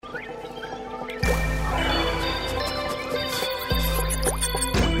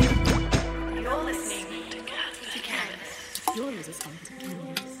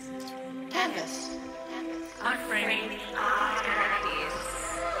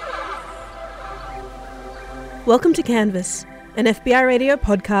Welcome to Canvas, an FBI radio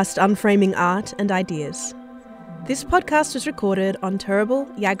podcast unframing art and ideas. This podcast was recorded on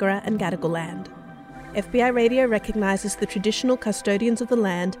Turrbal, Yagara and Gadigal land. FBI radio recognises the traditional custodians of the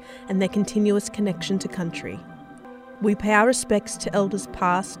land and their continuous connection to country. We pay our respects to elders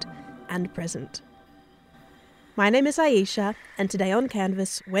past and present. My name is Aisha, and today on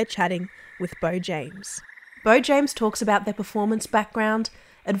Canvas we're chatting with Beau James. Beau James talks about their performance background,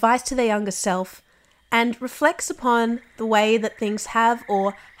 advice to their younger self, and reflects upon the way that things have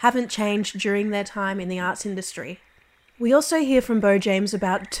or haven't changed during their time in the arts industry. We also hear from Beau James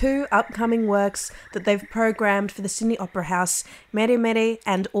about two upcoming works that they've programmed for the Sydney Opera House, Mere Mere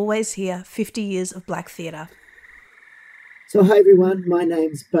and Always Here, 50 Years of Black Theatre. So hi everyone, my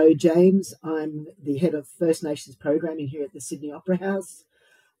name's Beau James. I'm the head of First Nations programming here at the Sydney Opera House.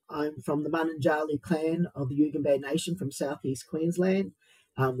 I'm from the Mununjali clan of the Yugambeh Nation from southeast Queensland,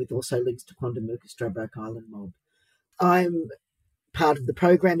 with also links to Quandamooka Stradbroke Island mob. I'm part of the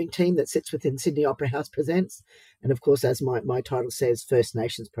programming team that sits within Sydney Opera House Presents, and of course, as my title says, First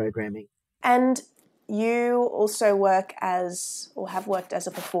Nations programming. And you also work have worked as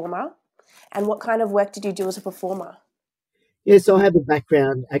a performer. And what kind of work did you do as a performer? Yeah, so I have a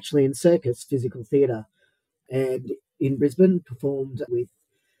background actually in circus, physical theatre, and in Brisbane performed with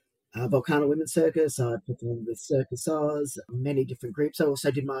Volcano Women's Circus. I performed with Circus Oz, many different groups. I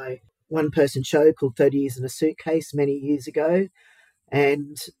also did my one-person show called 30 Years in a Suitcase many years ago.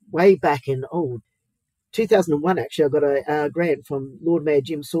 And way back in 2001, actually, I got a grant from Lord Mayor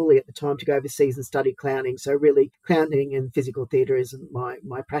Jim Sawley at the time to go overseas and study clowning. So really, clowning and physical theatre isn't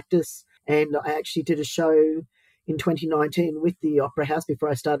my practice. And I actually did a show in 2019 with the Opera House before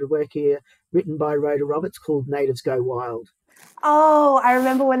I started work here, written by Rhoda Roberts, called Natives Go Wild. Oh, I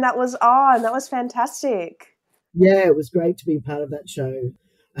remember when that was on. That was fantastic. Yeah, it was great to be part of that show.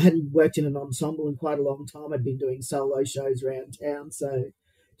 I hadn't worked in an ensemble in quite a long time. I'd been doing solo shows around town. So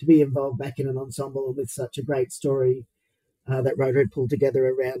to be involved back in an ensemble and with such a great story that Rhoda had pulled together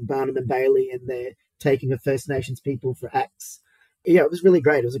around Barnum and Bailey and their taking of First Nations people for acts. Yeah, it was really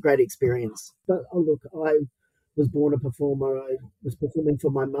great. It was a great experience. But look, I was born a performer. I was performing for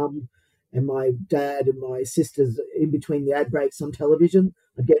my mum and my dad and my sisters in between the ad breaks on television.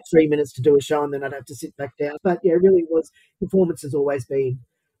 I'd get 3 minutes to do a show and then I'd have to sit back down. But yeah, it really was. Performance has always been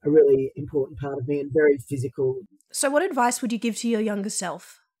a really important part of me and very physical. So what advice would you give to your younger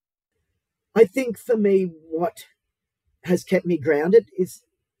self? I think for me, what has kept me grounded is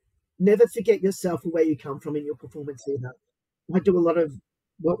never forget yourself or where you come from in your performance theatre. I do a lot of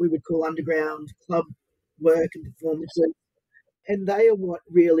what we would call underground club work and performances, and they are what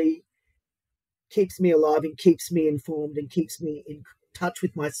really keeps me alive and keeps me informed and keeps me in touch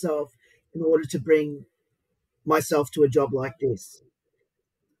with myself in order to bring myself to a job like this.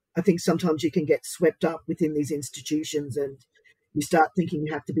 I think sometimes you can get swept up within these institutions and you start thinking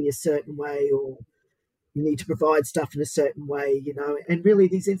you have to be a certain way or you need to provide stuff in a certain way, and really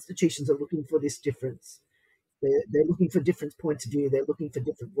these institutions are looking for this difference. They're looking for different points of view. They're looking for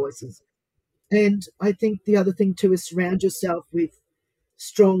different voices. And I think the other thing too is surround yourself with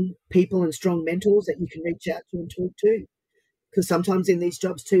strong people and strong mentors that you can reach out to and talk to. Because sometimes in these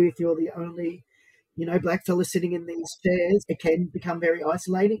jobs too, if you're the only, black fella sitting in these chairs, it can become very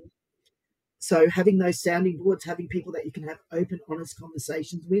isolating. So having those sounding boards, having people that you can have open, honest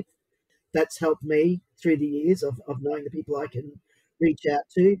conversations with, that's helped me through the years of knowing the people I can reach out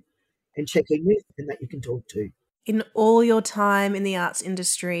to and check in with and that you can talk to. In all your time in the arts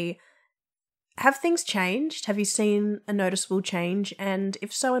industry, have things changed? Have you seen a noticeable change? And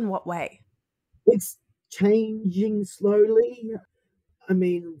if so, in what way? It's changing slowly. I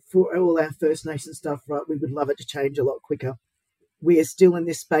mean, for all our First Nation stuff, right, we would love it to change a lot quicker. We are still in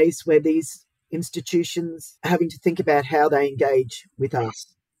this space where these institutions are having to think about how they engage with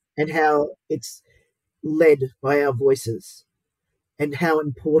us and how it's led by our voices and how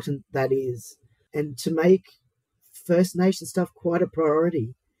important that is. And to make First Nation stuff quite a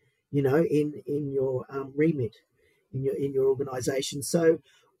priority, in your remit, in your organisation. So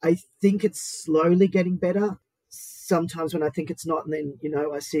I think it's slowly getting better. Sometimes when I think it's not, and then,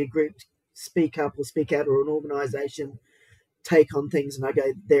 I see a group speak up or speak out or an organisation take on things and I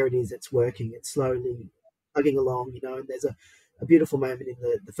go, there it is, it's working. It's slowly plugging along, and there's a beautiful moment in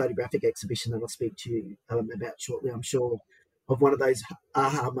the photographic exhibition that I'll speak to you about shortly, I'm sure, of one of those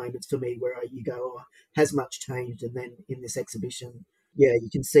aha moments for me where you go, has much changed? And then in this exhibition, yeah, you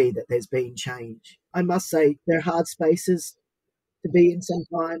can see that there's been change. I must say they're hard spaces to be in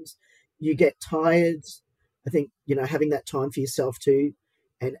sometimes. You get tired. I think, having that time for yourself too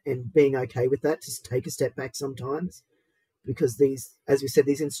and being okay with that, just take a step back sometimes because these, as we said,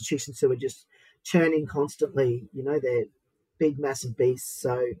 these institutions who are just churning constantly. They're big, massive beasts.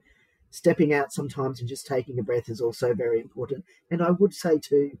 So stepping out sometimes and just taking a breath is also very important. And I would say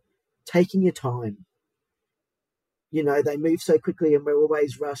too, taking your time. They move so quickly and we're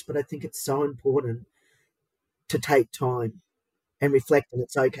always rushed, but I think it's so important to take time and reflect, and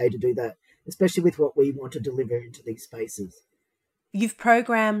it's okay to do that, especially with what we want to deliver into these spaces. You've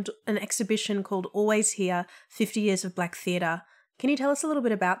programmed an exhibition called Always Here, 50 Years of Black Theatre. Can you tell us a little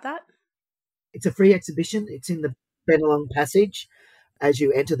bit about that? It's a free exhibition. It's in the Bennelong Passage as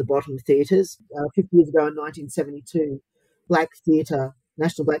you enter the bottom theatres. 50 years ago in 1972, Black Theatre,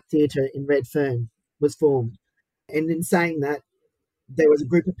 National Black Theatre in Redfern was formed. And in saying that, there was a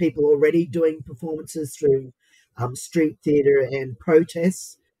group of people already doing performances through street theatre and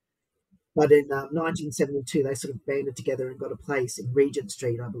protests. But in 1972, they sort of banded together and got a place in Regent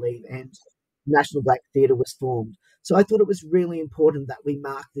Street, I believe, and National Black Theatre was formed. So I thought it was really important that we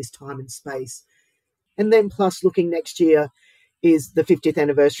mark this time and space. And then plus looking next year is the 50th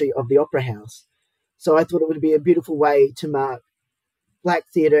anniversary of the Opera House. So I thought it would be a beautiful way to mark Black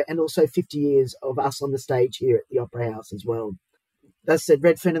theatre and also 50 years of us on the stage here at the Opera House as well. As I said,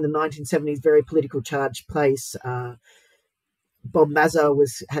 Redfern in the 1970s, very political charged place. Bob Mazza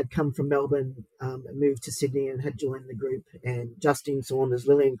had come from Melbourne and moved to Sydney and had joined the group, and Justine Saunders,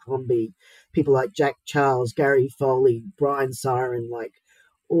 Lillian Crombie, people like Jack Charles, Gary Foley, Brian Siren, like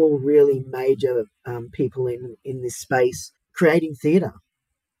all really major people in this space creating theatre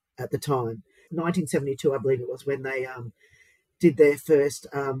at the time. 1972, I believe it was, when they did their first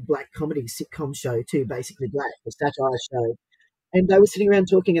black comedy sitcom show too, Basically Black, the satire show. And they were sitting around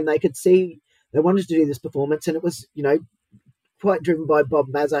talking and they could see they wanted to do this performance, and it was, quite driven by Bob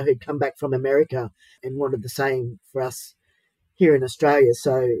Mazza, who'd come back from America and wanted the same for us here in Australia.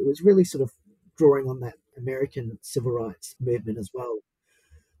 So it was really sort of drawing on that American civil rights movement as well.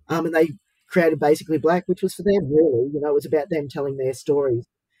 And they created Basically Black, which was for them, really. It was about them telling their stories.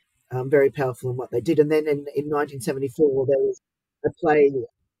 Very powerful in what they did. And then in 1974, there was a play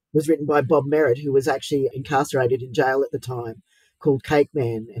was written by Bob Merritt, who was actually incarcerated in jail at the time, called Cake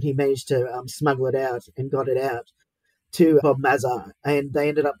Man, and he managed to smuggle it out and got it out to Bob Mazza, and they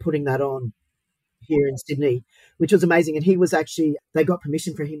ended up putting that on here in Sydney, which was amazing. And they got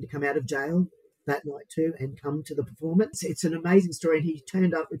permission for him to come out of jail that night too and come to the performance. It's an amazing story, and he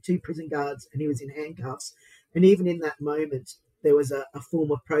turned up with 2 prison guards and he was in handcuffs. And even in that moment, there was a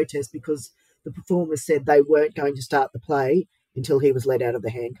form of protest because the performers said they weren't going to start the play until he was let out of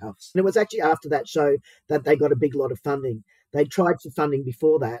the handcuffs. And it was actually after that show that they got a big lot of funding. They tried for funding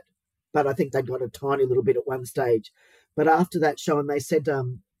before that, but I think they got a tiny little bit at one stage. But after that show, and they said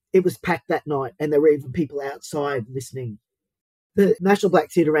it was packed that night, and there were even people outside listening. The National Black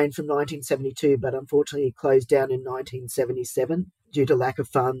Theatre ran from 1972, but unfortunately it closed down in 1977 due to lack of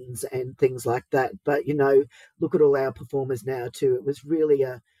funds and things like that. But, look at all our performers now too. It was really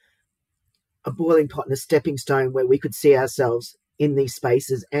a boiling pot and a stepping stone where we could see ourselves in these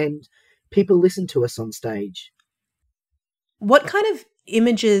spaces and people listen to us on stage. What kind of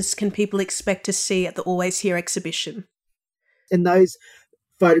images can people expect to see at the Always Here exhibition? And those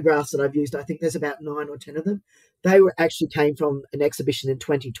photographs that I've used, I think there's about 9 or 10 of them. They actually came from an exhibition in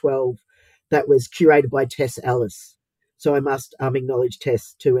 2012 that was curated by Tess Ellis. So I must acknowledge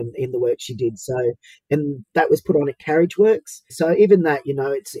Tess too in the work she did. So, and that was put on at Carriage Works. So even that,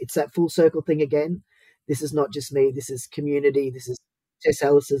 it's that full circle thing again. This is not just me. This is community. This is Tess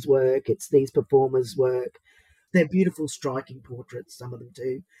Ellis's work. It's these performers' work. They're beautiful, striking portraits, some of them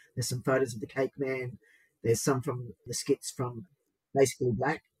too. There's some photos of the Cake Man. There's some from the skits from Basically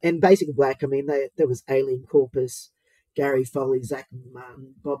Black. And Basically Black, there was Aileen Corpus, Gary Foley, Zach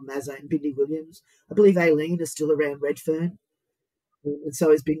Martin, Bob Mazza, and Bindi Williams. I believe Aileen is still around Redfern, and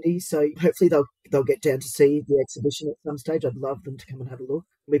so is Bindi. So hopefully they'll get down to see the exhibition at some stage. I'd love them to come and have a look.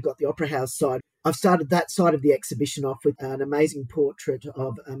 We've got the Opera House side. I've started that side of the exhibition off with an amazing portrait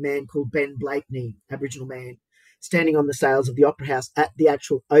of a man called Ben Blakeney, Aboriginal man, standing on the sails of the Opera House at the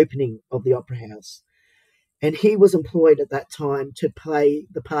actual opening of the Opera House. And he was employed at that time to play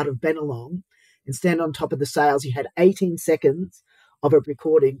the part of Bennelong and stand on top of the sails. He had 18 seconds of a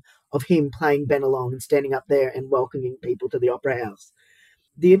recording of him playing Bennelong and standing up there and welcoming people to the Opera House.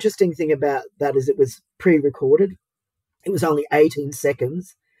 The interesting thing about that is it was pre-recorded. It was only 18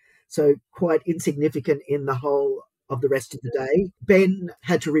 seconds, so quite insignificant in the whole of the rest of the day. Ben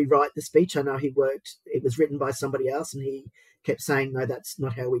had to rewrite the speech. I know it was written by somebody else, and he kept saying, no, that's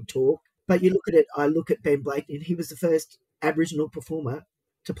not how we talk. But you look at it, I look at Ben Blakeney, and he was the first Aboriginal performer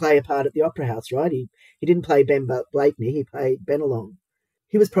to play a part at the Opera House, right? He didn't play Ben Blakeney, he played Bennelong.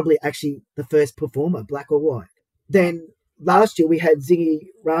 He was probably actually the first performer, black or white. Then last year we had Ziggy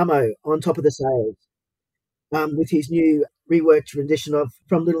Ramo on top of the sales with his new reworked rendition of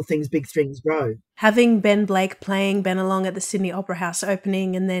From Little Things Big Things Grow. Having Ben Blake playing Ben along at the Sydney Opera House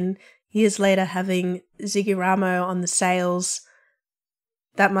opening, and then years later having Ziggy Ramo on the sales,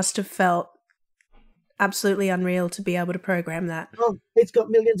 that must have felt absolutely unreal to be able to program that. Oh, it's got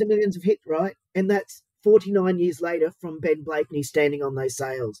millions and millions of hits, right? And that's 49 years later from Ben Blake and he's standing on those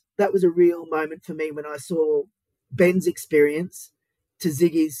sales. That was a real moment for me when I saw Ben's experience to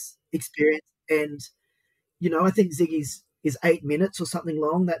Ziggy's experience. And, I think Ziggy's is 8 minutes or something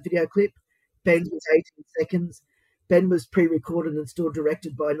long, that video clip. Ben's was 18 seconds. Ben was pre-recorded and still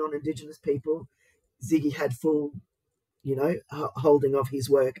directed by non-Indigenous people. Ziggy had full, holding of his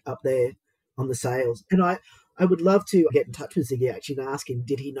work up there on the sales. And I would love to get in touch with Ziggy actually and ask him,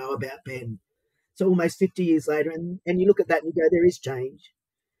 did he know about Ben? So almost 50 years later, and you look at that and you go, there is change.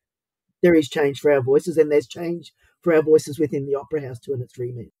 There is change for our voices, and there's change for our voices within the Opera House too, and its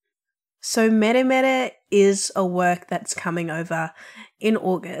remit. So Mere Mere is a work that's coming over in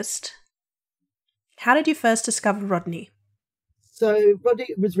August. How did you first discover Rodney? So Rodney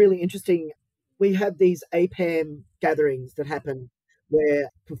was really interesting. We have these APAM gatherings that happen where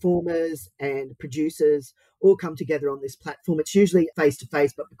performers and producers all come together on this platform. It's usually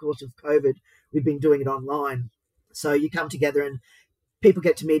face-to-face, but because of COVID, we've been doing it online. So you come together and people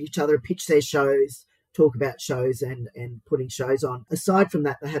get to meet each other, pitch their shows, talk about shows and putting shows on. Aside from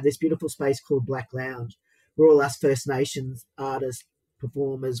that, they have this beautiful space called Black Lounge, where all us First Nations artists,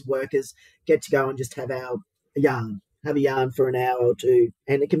 performers, workers get to go and just have a yarn for an hour or two.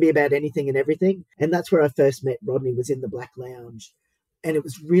 And it can be about anything and everything. And that's where I first met Rodney, was in the Black Lounge. And it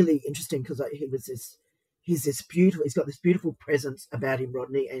was really interesting because he's got this beautiful presence about him,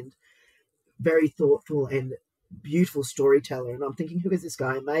 Rodney, and very thoughtful and beautiful storyteller. And I'm thinking, who is this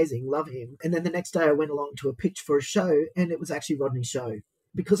guy? Amazing, love him. And then the next day I went along to a pitch for a show, and it was actually Rodney's show.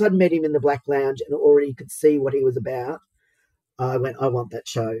 Because I'd met him in the Black Lounge and already could see what he was about, I went, I want that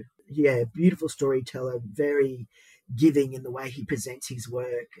show. Yeah, beautiful storyteller, very giving in the way he presents his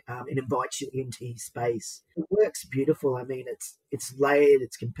work. It invites you into his space. The work's beautiful. I mean, it's layered,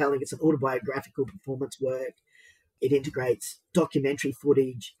 it's compelling. It's an autobiographical performance work. It integrates documentary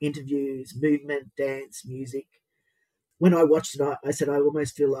footage, interviews, movement, dance, music. When I watched it, I said, I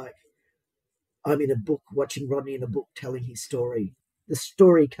almost feel like I'm in a book, watching Rodney in a book, telling his story. The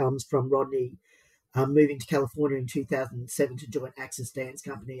story comes from Rodney moving to California in 2007 to join Axis Dance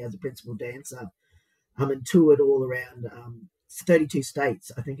Company as a principal dancer, and toured all around 32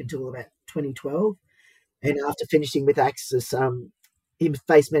 states, I think, until about 2012. And after finishing with Axis, he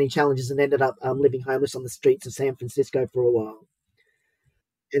faced many challenges and ended up living homeless on the streets of San Francisco for a while.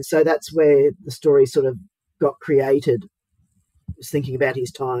 And so that's where the story sort of got created, was thinking about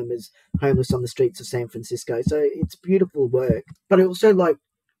his time as homeless on the streets of San Francisco. So it's beautiful work. But I also like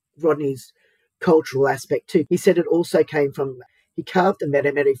Rodney's cultural aspect too. He said it also came from, he carved a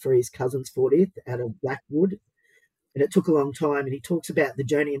Mere Mere for his cousin's 40th out of black wood, and it took a long time. And he talks about the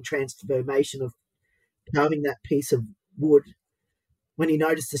journey and transformation of carving that piece of wood. When he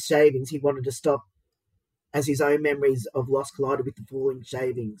noticed the shavings, he wanted to stop, as his own memories of loss collided with the falling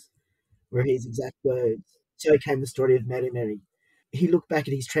shavings, were his exact words. So came the story of Mere Mere. He looked back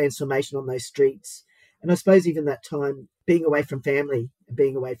at his transformation on those streets, and I suppose even that time, being away from family and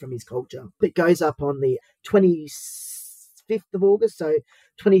being away from his culture. It goes up on the 25th of August, so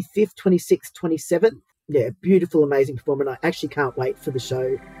 25th, 26th, 27th. Yeah, beautiful, amazing performance. I actually can't wait for the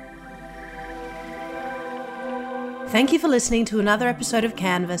show. Thank you for listening to another episode of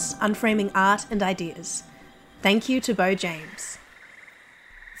Canvas, Unframing Art and Ideas. Thank you to Beau James.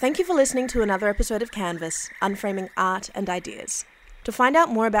 Thank you for listening to another episode of Canvas, Unframing Art and Ideas. To find out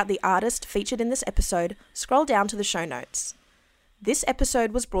more about the artist featured in this episode, scroll down to the show notes. This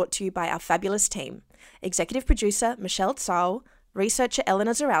episode was brought to you by our fabulous team, executive producer Michelle Tsao, researcher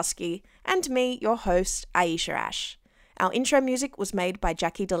Eleanor Zarowski, and me, your host, Aisha Ash. Our intro music was made by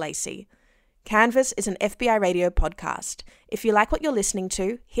Jackie DeLacy. Canvas is an FBI radio podcast. If you like what you're listening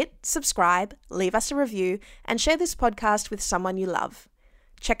to, hit subscribe, leave us a review, and share this podcast with someone you love.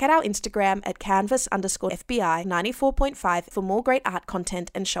 Check out our Instagram at canvas_FBI 94.5 for more great art content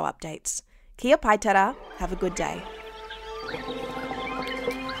and show updates. Kia pai tara, have a good day.